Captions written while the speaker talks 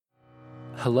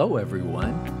Hello,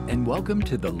 everyone, and welcome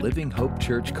to the Living Hope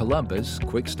Church Columbus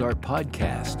Quick Start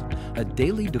Podcast, a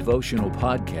daily devotional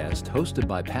podcast hosted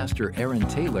by Pastor Aaron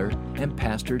Taylor and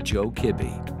Pastor Joe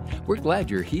Kibbe. We're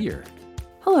glad you're here.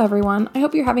 Hello, everyone. I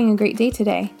hope you're having a great day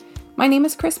today. My name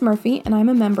is Chris Murphy, and I'm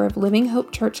a member of Living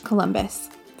Hope Church Columbus.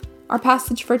 Our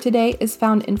passage for today is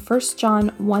found in 1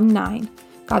 John 1:9.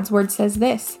 God's word says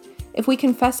this: "If we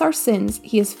confess our sins,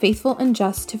 he is faithful and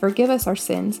just to forgive us our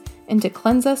sins and to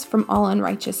cleanse us from all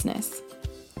unrighteousness."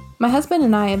 My husband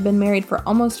and I have been married for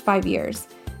almost 5 years,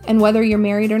 and whether you're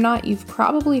married or not, you've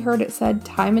probably heard it said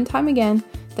time and time again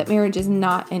that marriage is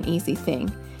not an easy thing.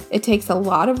 It takes a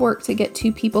lot of work to get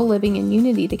two people living in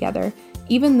unity together,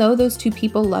 even though those two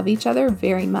people love each other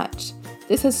very much.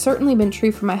 This has certainly been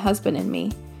true for my husband and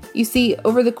me. You see,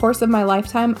 over the course of my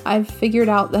lifetime, I've figured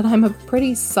out that I'm a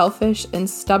pretty selfish and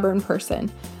stubborn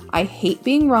person. I hate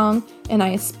being wrong, and I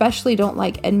especially don't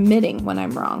like admitting when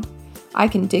I'm wrong. I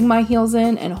can dig my heels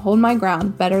in and hold my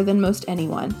ground better than most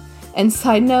anyone. And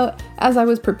side note, as I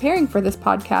was preparing for this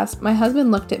podcast, my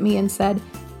husband looked at me and said,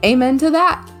 "Amen to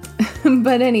that."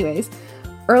 But anyways,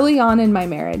 early on in my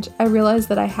marriage, I realized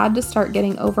that I had to start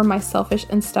getting over my selfish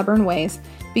and stubborn ways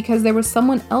because there was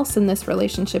someone else in this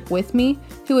relationship with me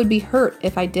who would be hurt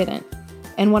if I didn't.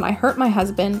 And when I hurt my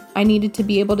husband, I needed to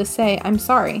be able to say, "I'm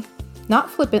sorry," not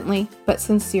flippantly, but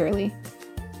sincerely.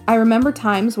 I remember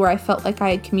times where I felt like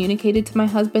I had communicated to my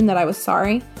husband that I was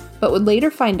sorry, but would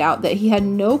later find out that he had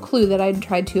no clue that I'd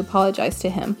tried to apologize to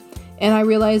him. And I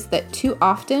realized that too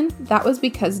often, that was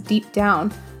because deep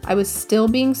down, I was still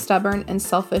being stubborn and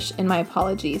selfish in my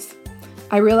apologies.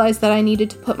 I realized that I needed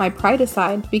to put my pride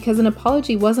aside because an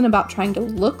apology wasn't about trying to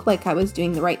look like I was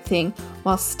doing the right thing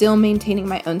while still maintaining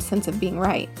my own sense of being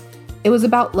right. It was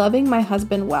about loving my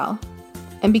husband well.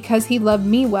 And because he loved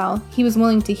me well, he was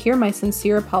willing to hear my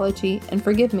sincere apology and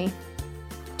forgive me.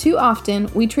 Too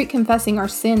often, we treat confessing our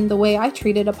sin the way I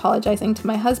treated apologizing to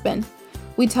my husband.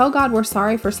 We tell God we're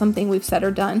sorry for something we've said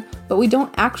or done, but we don't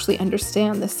actually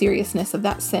understand the seriousness of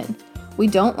that sin. We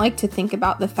don't like to think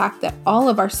about the fact that all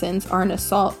of our sins are an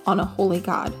assault on a holy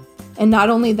God. And not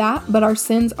only that, but our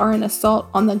sins are an assault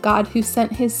on the God who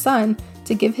sent his Son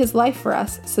to give his life for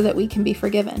us so that we can be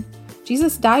forgiven.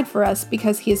 Jesus died for us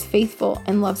because he is faithful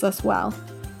and loves us well.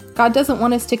 God doesn't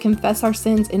want us to confess our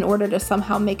sins in order to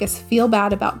somehow make us feel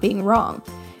bad about being wrong.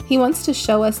 He wants to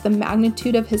show us the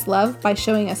magnitude of his love by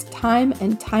showing us time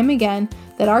and time again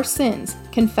that our sins,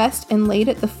 confessed and laid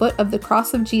at the foot of the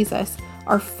cross of Jesus,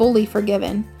 are fully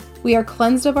forgiven. We are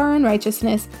cleansed of our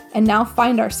unrighteousness and now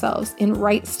find ourselves in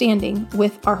right standing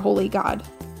with our holy God.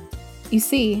 You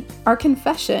see, our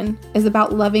confession is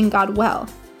about loving God well,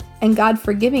 and God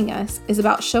forgiving us is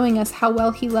about showing us how well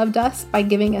he loved us by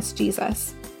giving us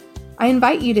Jesus. I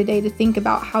invite you today to think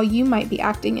about how you might be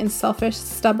acting in selfish,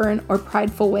 stubborn, or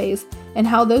prideful ways, and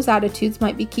how those attitudes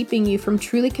might be keeping you from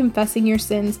truly confessing your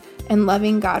sins and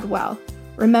loving God well.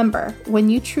 Remember, when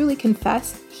you truly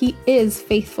confess, he is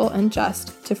faithful and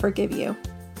just to forgive you.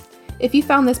 If you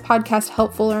found this podcast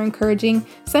helpful or encouraging,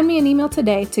 send me an email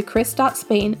today to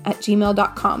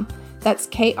chris.spain@gmail.com. That's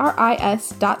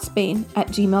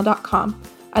kris.spain@gmail.com.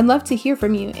 I'd love to hear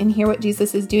from you and hear what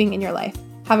Jesus is doing in your life.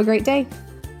 Have a great day.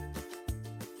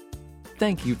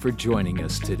 Thank you for joining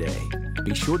us today.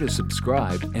 Be sure to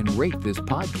subscribe and rate this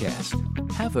podcast.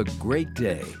 Have a great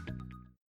day.